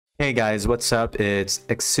Hey guys, what's up? It's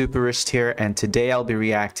Exuperist here, and today I'll be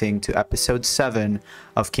reacting to episode 7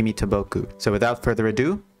 of Kimi to Boku. So without further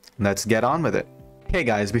ado, let's get on with it. Hey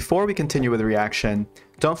guys, before we continue with the reaction,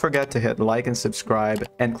 don't forget to hit like and subscribe,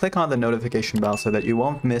 and click on the notification bell so that you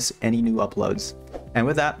won't miss any new uploads. And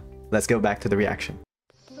with that, let's go back to the reaction.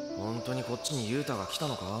 本当にこっちにユータが来た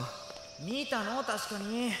のか？見たの確か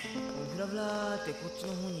に。ブラブラってこっち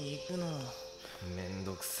の方に行くの。めん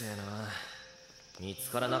どくせえな。見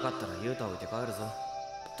つからなかったらユータ置いて帰るぞ。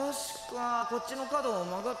確かこっちの角を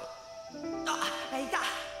曲がっ。あ、いた。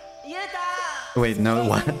ユータ。Wait, no,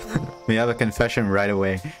 what? We have a confession right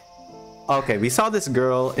away. Okay, we saw this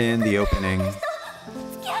girl in the opening.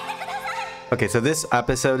 Okay, so this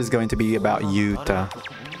episode is going to be about Yuuta.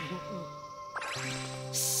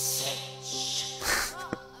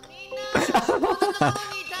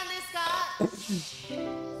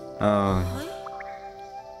 Oh.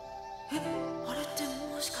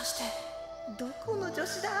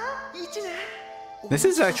 This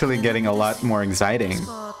is actually getting a lot more exciting.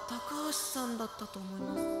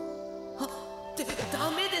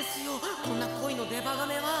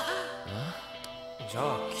 じゃ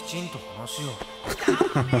あきちんと話を。大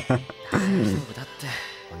丈夫だって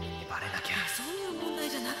本人にバレなきゃ。そういう問題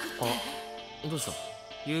じゃなくて。あ、どうした？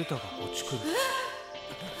ユータがこっち来る。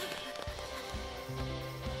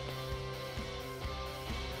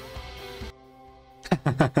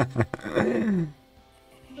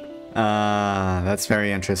That's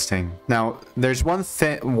very interesting. Now, there's one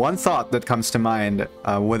thought that comes to mind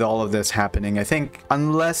with all of this happening. I think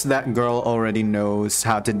unless that girl already knows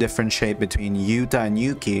how to differentiate between Yuuta and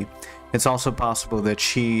Yuki, it's also possible that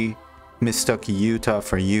she mistook Yuuta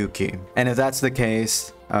for Yuki. And if that's the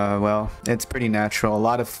case, well, it's pretty natural.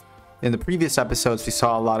 In the previous episodes, we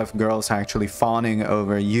saw a lot of girls actually fawning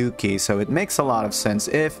over Yuki, so it makes a lot of sense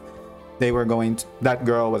if they were that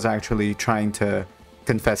girl was actually trying to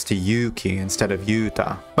confess to Yuki instead of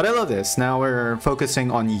Yuuta. But I love this. Now we're focusing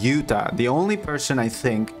on Yuuta, the only person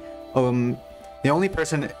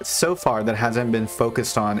so far that hasn't been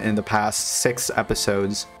focused on in the past 6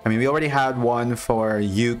 episodes. I mean, we already had one for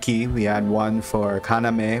Yuki, we had one for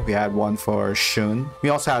Kaname, we had one for Shun. We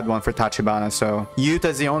also had one for Tachibana, so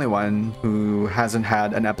Yuuta's the only one who hasn't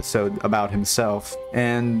had an episode about himself.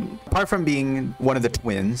 And apart from being one of the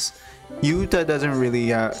twins, Yuuta doesn't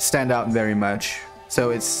really stand out very much.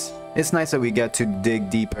 So it's nice that we get to dig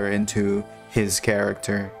deeper into his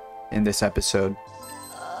character in this episode.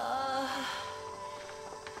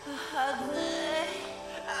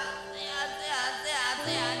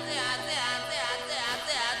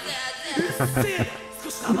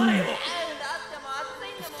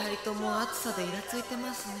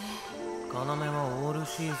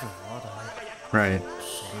 Right.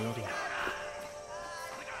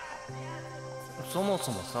 そも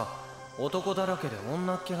そもさ、男だらけで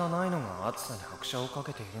女っ気がないのが暑さに拍車をか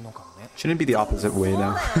けているのかもね。Shouldn't it be the opposite way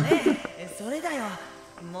though? それだよ。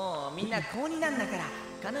もうみんな高2なんだから、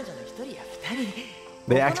彼女の1人や2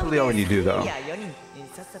人。They actually already do though. いや4人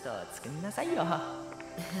さっさと作りなさいよ。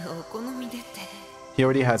お好みでって。He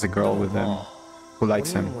already has a girl with him who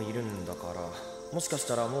likes him. もいるんだから、もしかし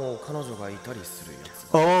たらもう彼女がいたりするやつ。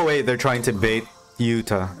Oh wait, they're trying to bait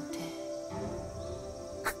Yuuta.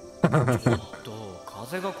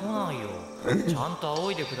 風が来ないよ。ちゃんと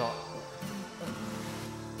仰いでくだ。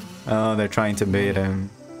Oh, they're trying to bait him.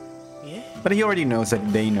 But he already knows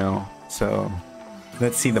that they know. So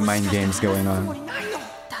let's see the mind games going on. だ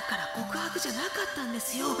から告白じゃなかったんで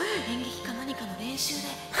すよ。演劇か何かの練習で。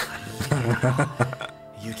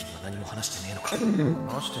ユキには何も話してねえのか。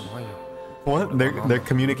話してないよ。What? They're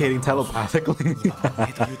communicating telepathically?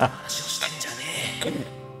 話をしてんじゃねえ。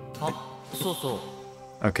あ、そうそ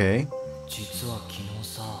う。Okay. 実は昨日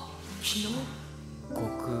さ。昨日？告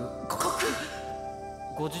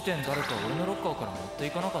5時点誰か俺のロッカーから持って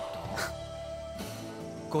いかなかっ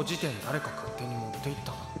た？5時点誰か勝手に持っていっ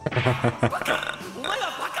たの。バカ！お前は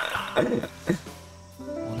バカか！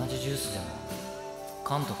同じジュースでも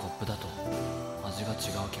缶とコップだと味が違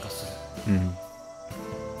う気がする。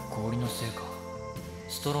氷のせいか、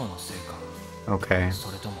ストローのせいか。Okay. そ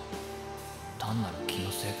れとも単なる気の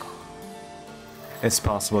せいか。It's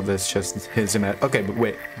possible that's just his Okay, but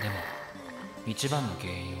wait. でも一番の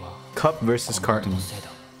原因は Cup versus carton.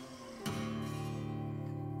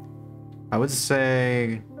 I would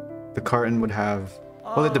say the carton would have.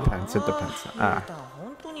 Well, it depends. It depends.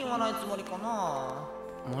 本当に言わないつもりかな。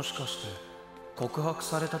もしかして告白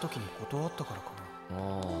された時に断ったからか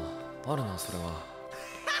な。あるなそれは。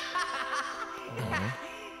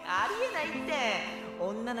ありえないって。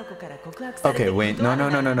女の子から告白されて。Okay, wait. No.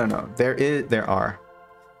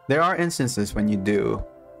 There are instances when you do.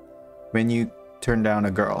 when you turn down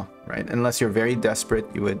a girl, right? Unless you're very desperate,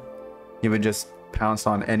 you would just pounce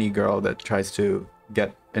on any girl that tries to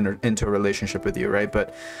get into a relationship with you, right?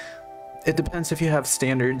 But it depends if you have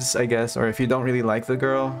standards, I guess, or if you don't really like the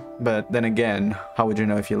girl. But then again, how would you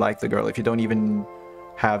know if you like the girl if you don't even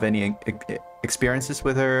have any experiences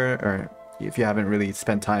with her, or if you haven't really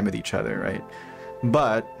spent time with each other, right?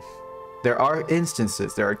 But there are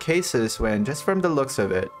instances, there are cases when, just from the looks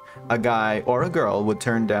of it, a guy or a girl would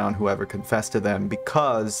turn down whoever confessed to them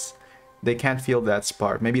because they can't feel that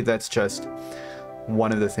spark. Maybe that's just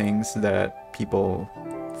one of the things that people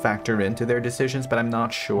factor into their decisions, but I'm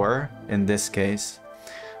not sure in this case.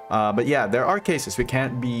 But yeah, there are cases. We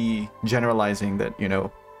can't be generalizing that, you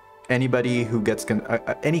know, anybody who gets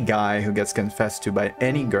any guy who gets confessed to by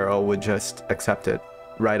any girl would just accept it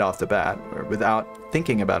right off the bat, or without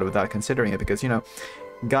thinking about it, without considering it, because, you know,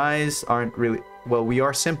 guys aren't really, well, we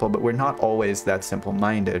are simple, but we're not always that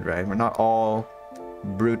simple-minded, right? We're not all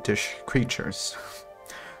brutish creatures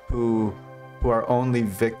who are only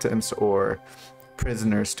victims or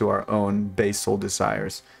prisoners to our own basal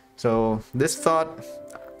desires. So this thought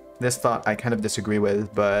I kind of disagree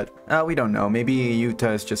with, but we don't know. Maybe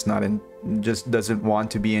Yuuta is just doesn't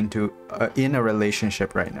want to be in a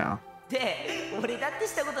relationship right now.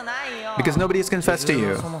 Because nobody has confessed to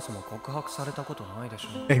you.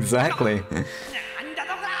 Exactly.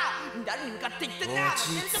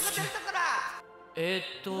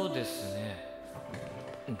 ですね。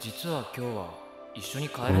実は今日は一緒に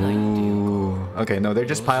帰れないっていうか。 Okay, no, they're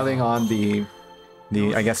just piling on the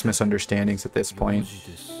I guess misunderstandings at this point.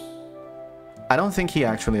 I don't think he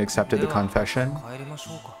actually accepted the confession.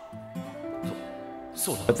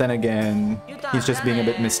 But then again, he's just being a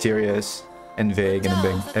bit mysterious and vague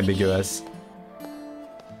and ambiguous.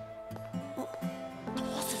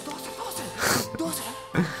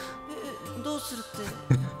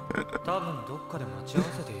 多分どっかで待ち合わ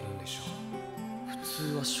せているんでしょう。普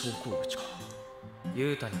通は昇降口か。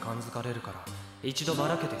ユータに感づかれるから一度ば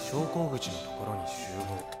らけて昇降口のところに集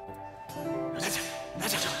合。ラジャ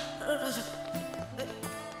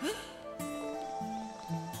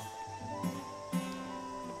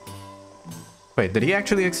Wait, did he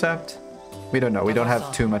actually accept? We don't know. We don't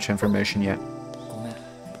have too much information yet. ごめん、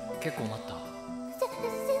結構待った。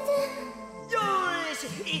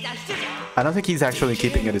 I don't think he's actually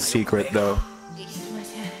keeping it a secret, though.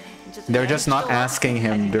 They're just not asking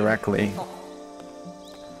him directly.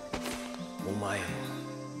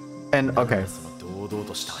 And, okay.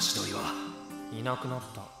 いなくなっ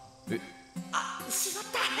た。あ、しまっ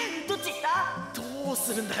た。どっち行った？どう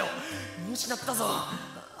するんだよ。見失ったぞ。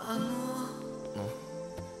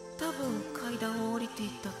多分階段を降りていっ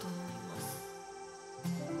たと思いま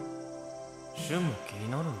す。シュンも気に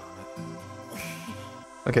なるんだね。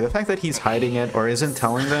 Okay, the fact that he's hiding it or isn't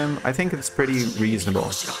telling them, I think it's pretty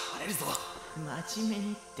reasonable.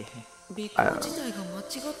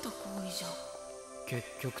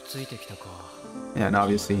 Yeah, and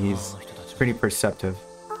obviously he's pretty perceptive.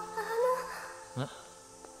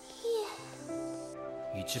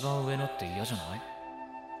 一番上のって嫌じゃない？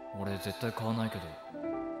俺絶対買わないけど。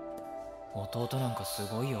弟なんかす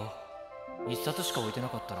ごいよ。一冊しか置いてな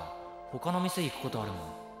かったら他の店行くことあるもん。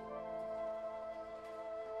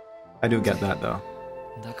 I do get that, though.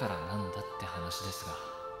 だからなんだって話ですが。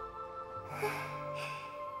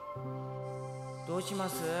どうしま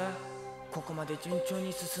す？ここまで順調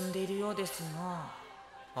に進んでいるようですが。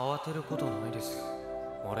慌てることないですよ。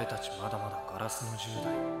俺たちまだまだガラスの10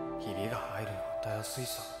代。ひびが入るのはたやすい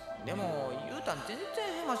さ。でも、ユータ全然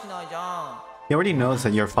ヘマしないじゃん。 He already knows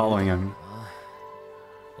that you're following him.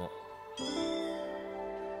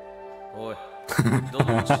 おい、どう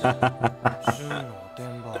も。シュンのおて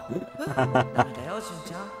んば。ダメだよ、シュン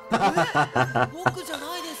ちゃん。僕じゃな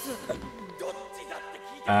いです。どっちだって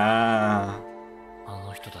聞いて。あ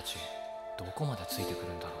の人たち、どこまでついてく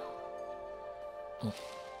るんだろう。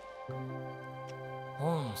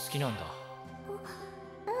本好きなんだ。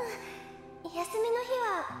休みの日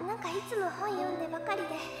はなんかいつも本読んでばかりで。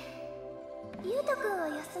ユウタ君は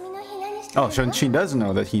休みの日何してるの？ Oh, so she does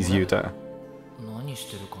know that he's Yuuta. 何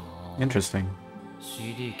してるかな。 Interesting.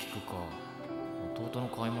 CD 聞くか、弟の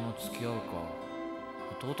買い物付き合うか、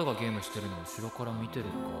弟がゲームしてるのを後ろから見てるか。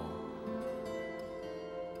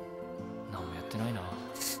何もやってないな。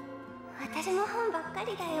私も本ばっか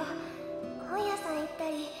りだよ。本屋さん行った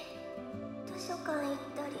り、図書館行っ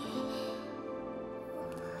たり。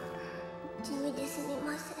地味ですみ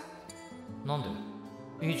ません。なんで？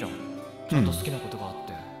いいじゃん。ちゃんと好きなことがあっ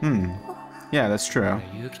て。Yeah, that's true.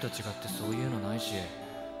 勇気と違ってそういうのないし、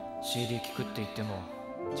CD 聞くって言っても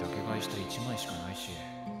ジャケ買いした1枚しかないし、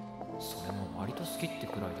それも割と好きって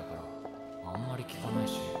くらいだから。あんまり聞かない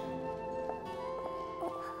し。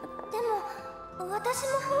でも私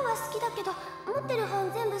も本は好きだけど、持ってる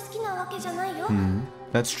本全部好きなわけじゃないよ。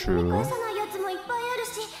That's 読み true. 返さないやつもいっぱいある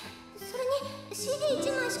し、それに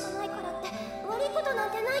CD1 枚しかないからって悪いことな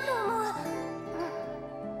んてないと思う。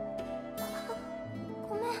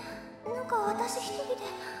ごめん、なんか私一人で。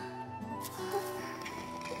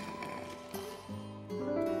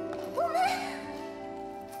ごめん。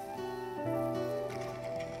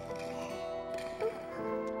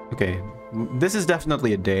Okay, this is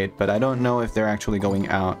definitely a date, but I don't know if they're actually going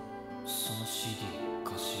out. その CD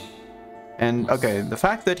貸し。 And okay, the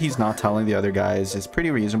fact that he's not telling the other guys is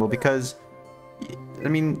pretty reasonable because, I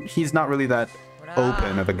mean, he's not really that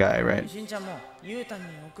open of a guy, right? しんちゃんもゆうたに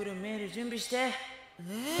送るメール準備して。I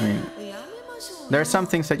mean, やめましょう。 there are some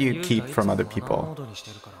things that you ユー keep タいつ from も other マナーモ people. ードにし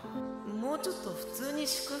てるから。もうちょっと普通に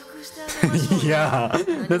祝福してあげましょう。Yeah,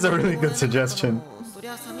 that's a really good suggestion. そり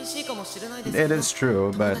ゃ寂しいかもしれないです It けど。 is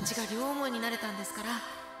true, 友 but 達が両思いになれたんですから。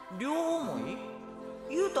両思い？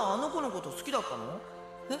ゆうたあの子のこと好きだったの？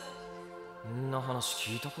え？そんな話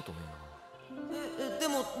聞いたことねえな。で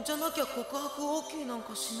もじゃなきゃ告白 OK なん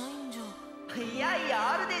かしないんじゃ。いやい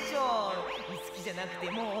やあるでしょう。好きじゃなくて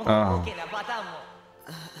も OK なパターンも。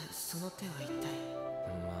その手は一体。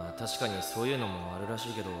まあ確かにそういうのもあるらし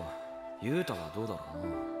いけど、ユータはどうだろう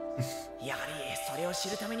な。やはりそれを知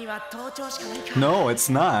るためには盗聴しかないか。 no,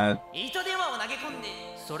 it's not. 糸電話を投げ込んで。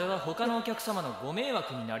それは他のお客様のご迷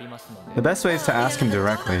惑になりますの The で。 best way is to ask him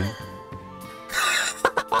directly.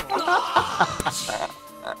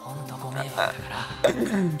 ほんとご迷惑だから。い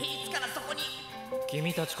つからそこに。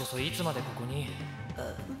君たちこそいつまでここに。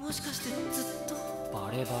もしかしてずっと。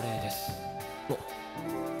バレバレです。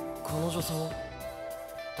彼女さんは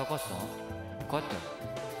高橋さん帰って。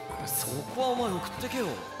そこはお前送ってけよ。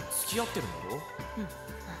付き合ってるんだ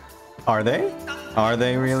ろ。 Are they? Are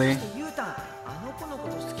they really? ゆうたあの子のこ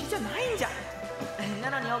と好きじゃないんじゃ。な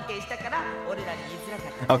のに OK したから俺らに言いづらか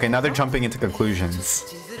った。 Okay, now they're jumping into conclusions.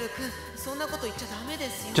 千鶴くんそんなこと言っちゃダメで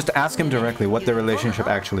すよ。 Just ask him directly what their relationship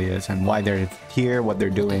actually is and why they're here, what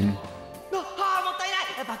they're doing. もったい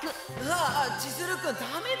ない。バク。千鶴くんダ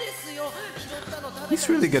メですよ。拾ったの食べ He's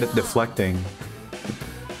really good at deflecting.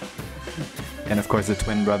 And of course, the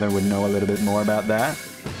twin brother would know a little bit more about that.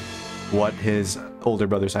 What his older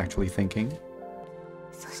brother's actually thinking.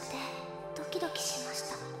 そしてドキドキしまし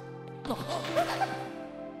た。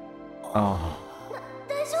 Oh,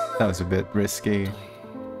 大丈夫？ that was a bit risky.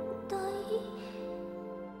 大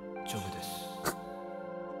丈夫です。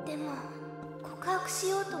でも告白し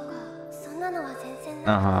ようとかそんなのは全然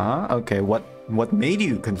ない。 Uh-huh. Okay, what made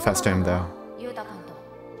you confess to him though? ゆうたくんと。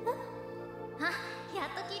あ、やっ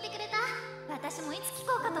と聞いてくれた。私もいつ聞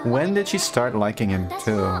こうかと思って。 When did she start liking him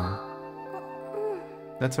too?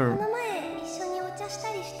 That's こ a の前一緒にお茶し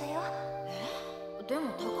たりしたよ。で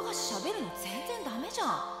も高橋喋るの全然ダメじゃ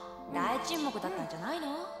ん。大沈黙だったんじゃないの？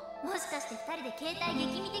もしかして二人で携帯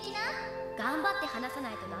激見的な？頑張って話さ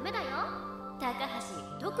ないとダメだよ。高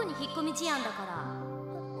橋、特に引っ込み思案だから。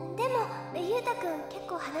でもゆうたくん結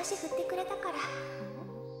構話振ってくれたから。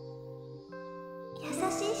優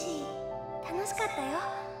しいし楽しかったよ。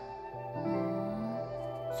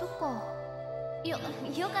そっか。よかっ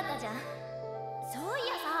たじゃん。そうい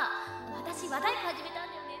やさ、私和太鼓始めた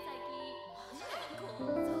んだよね最近。そ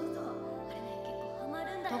うそう、あれね結構ハマ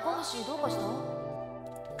るんだよ。高橋どうかした？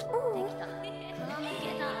できた。抜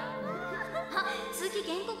けた。あ、次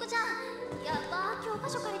原告じゃん。やっば、教科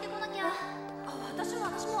書借りてこなきゃ。私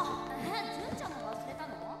も。ずんちゃんも忘れた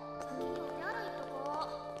の？先にお手洗い行っとこ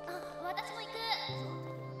う。あ、私も行く。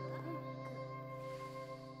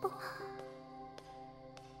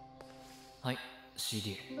はい、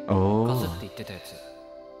CD。 oh. 貸すって言ってたやつ。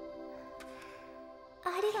あ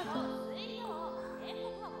りがとう。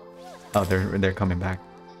 Oh, they're coming back.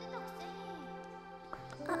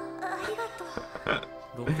 ありがと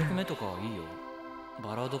う。 6曲目とかいいよ。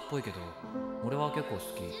バラードっぽいけど、俺は結構好き。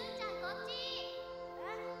じゅんちゃんこっち。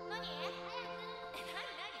何？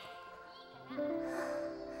早く。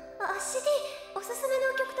CD おすすめの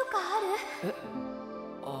曲とかある？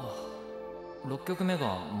ああ、6曲目が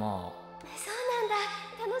まあ。そうなんだ。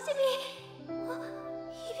楽しみ。あ、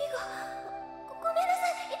ひびが。ごめんなさ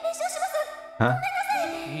い。弁償します。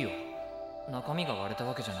 Huh? いいよ。中身が割れた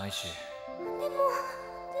わけじゃないし。でも。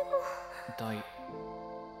大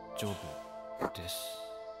丈夫です。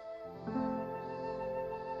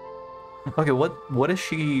 Okay, what is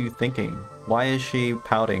she thinking? Why is she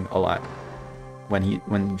pouting a lot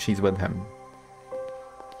when she's with him?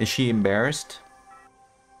 Is she embarrassed?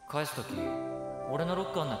 返すとき、俺のロ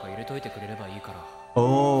ッカーの中入れといてくれればいいから。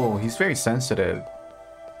 Oh, he's very sensitive.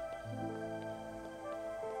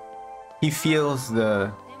 He feels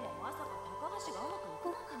the...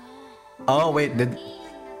 Oh, wait, did...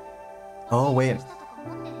 Oh, wait.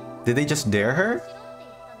 Did they just dare her?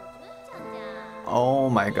 Oh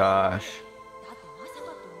my gosh.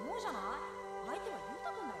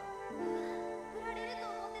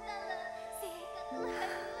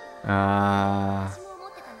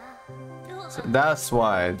 So that's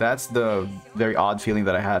why. That's the very odd feeling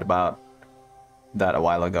that I had about that a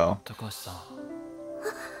while ago.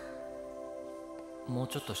 もう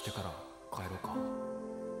ちょっとしてから帰ろうか。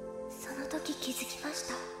その時気づきまし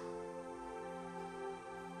た。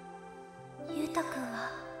ゆうたくんは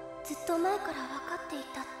ずっと前から分かってい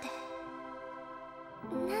たって。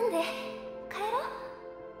なんで帰ろう。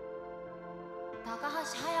高橋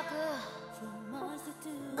早く。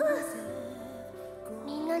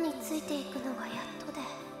みんなについていくのがやっとで。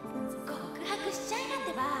告白しちゃいなっ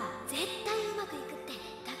てば。絶対うまくいくって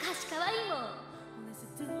高橋可愛いもん。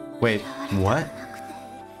 Wait, what?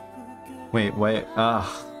 Wait, wait, I'm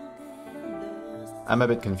a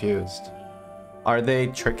bit confused. Are they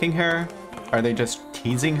tricking her? Are they just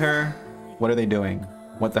teasing her? What are they doing?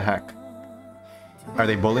 What the heck? Are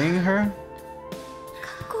they bullying her? か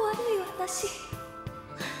っこ悪い私。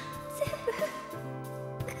全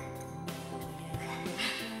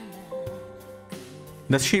部。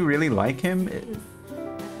Does she really like him?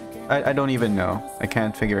 I don't even know. I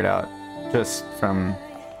can't figure it out. Just from...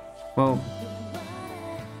 Well...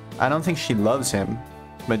 I don't think she loves him,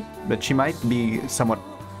 but she might be somewhat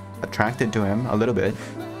attracted to him a little bit.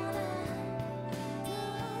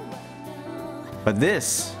 But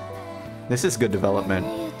this is good development.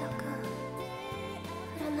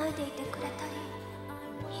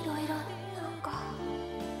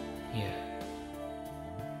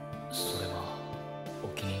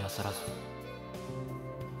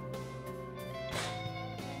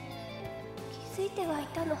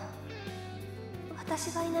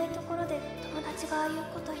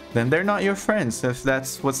 Then they're not your friends if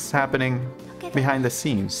that's what's happening behind the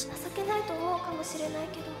scenes.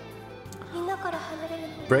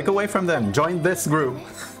 Break away from them. Join this group.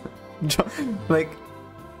 like,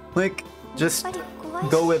 just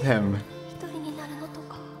go with him.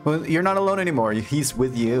 Well, you're not alone anymore. He's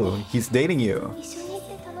with you. He's dating you.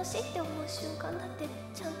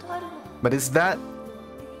 But is that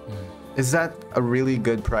a really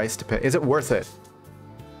good price to pay? Is it worth it?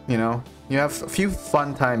 You know, you have a few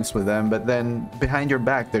fun times with them, but then behind your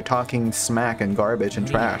back, they're talking smack and garbage and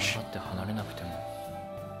trash.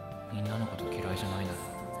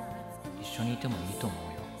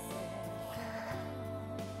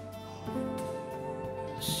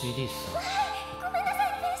 CD さ、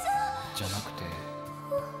じゃなくて、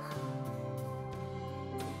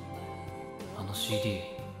あの CD、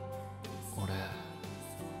俺、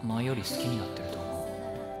前より好きになってると思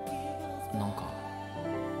う。なんか、好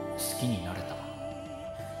きになれた。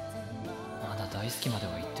まだ大好きまで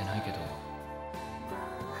は言ってないけど、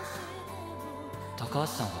高橋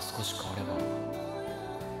さんが少し変われば、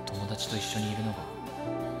友達と一緒にいるのが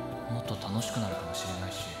もっと楽しくなるかもしれな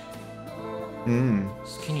いし、好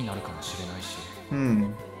きになるかもしれないし、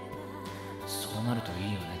そうなるといい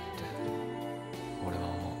よねって俺は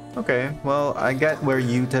思う。Okay, well, I get where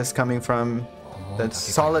Yuta's coming from. That's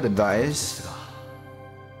solid advice.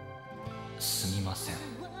 すみません。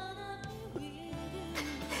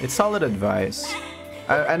It's solid advice.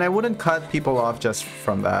 And I wouldn't cut people off just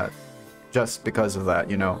from that. Just because of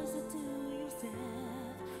that, you know.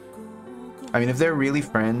 I mean, if they're really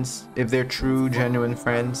friends, if they're true, genuine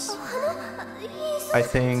friends, I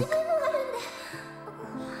think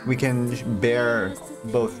we can bear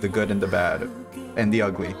both the good and the bad and the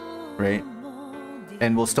ugly, right?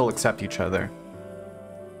 And we'll still accept each other.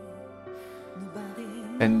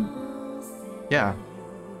 And yeah,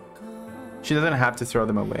 she doesn't have to throw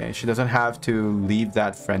them away. She doesn't have to leave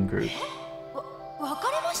that friend group.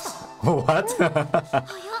 What?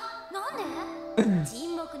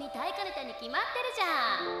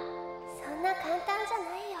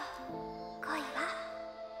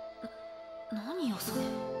 何よそれ。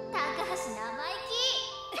高橋生意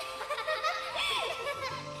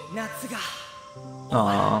気。夏が。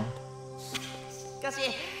Aww. しかし、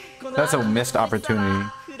この That's a missed opportunity.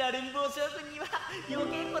 フラレンボー将軍には余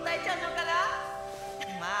計答えちゃうのかな。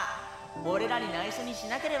まあ、俺らに内緒にし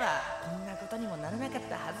なければこんなことにもならなかっ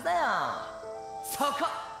たはずだよ。そこ、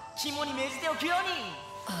肝に銘じておくように。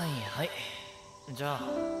はいはい。じゃあ、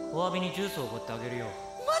お詫びにジュースをおごってあげるよ。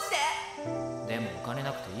マジで？でもお金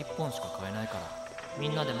なくて1本しか買えないからみ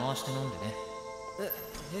んなで回して飲んでね。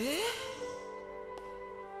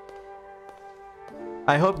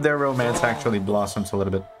I hope their romance actually blossoms a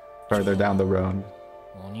little bit further down the road.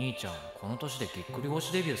 お兄ちゃんこの年でぎっくり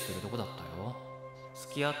腰デビューするとこだったよ。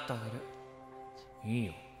付き合ってあげる。いい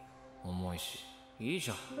よ、重いし。いい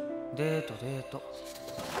じゃん、デートデート。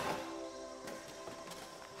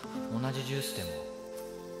同じジュースでも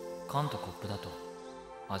缶とコップだと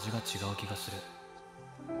味が違う気がする。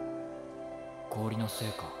氷のせい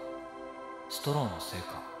か、ストローのせい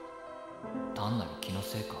か、単なる気の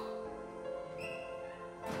せいか。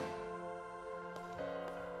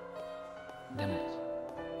でも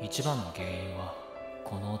一番の原因は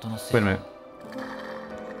この音のせい Wait a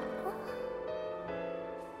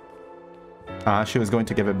minute. She was going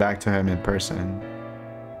to give it back to him in person.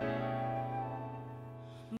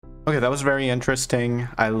 Okay, that was very interesting.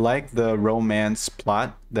 I like the romance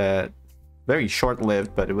plot that very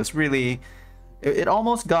short-lived, but it was really... It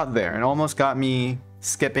almost got there. It almost got me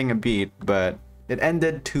skipping a beat, but it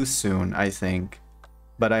ended too soon, I think.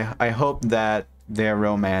 But I hope that their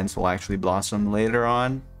romance will actually blossom later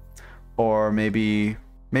on. Or maybe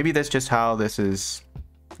that's just how this is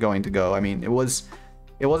going to go. I mean, it wasn't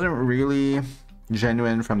really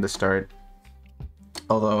genuine from the start.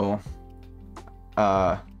 Although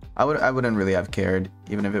I wouldn't really have cared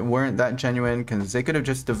even if it weren't that genuine, because they could have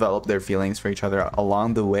just developed their feelings for each other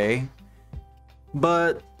along the way.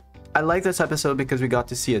 But I like this episode because we got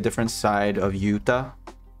to see a different side of Yuuta,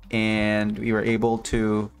 and we were able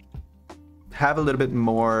to have a little bit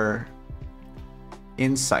more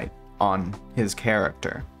insight on his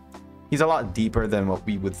character. He's a lot deeper than what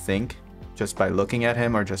we would think just by looking at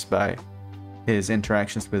him or just by his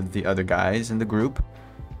interactions with the other guys in the group.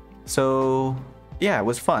 So yeah, it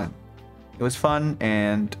was fun. It was fun,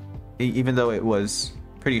 and even though it was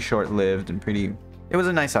pretty short-lived and it was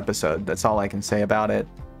a nice episode. That's all I can say about it.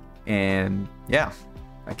 And yeah,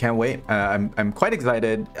 I can't wait. I'm quite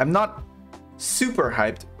excited. I'm not super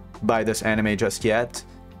hyped by this anime just yet,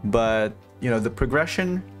 but you know, the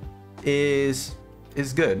progression is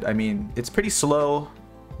good. I mean, it's pretty slow,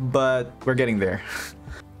 but we're getting there.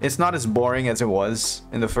 It's not as boring as it was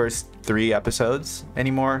in the first 3 episodes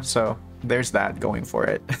anymore, so there's that going for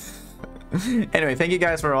it. Anyway, thank you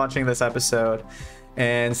guys for watching this episode,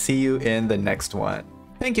 and see you in the next one.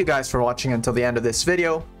 Thank you guys for watching until the end of this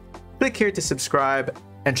video. Click here to subscribe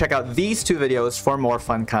and check out these 2 videos for more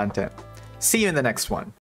fun content. See you in the next one.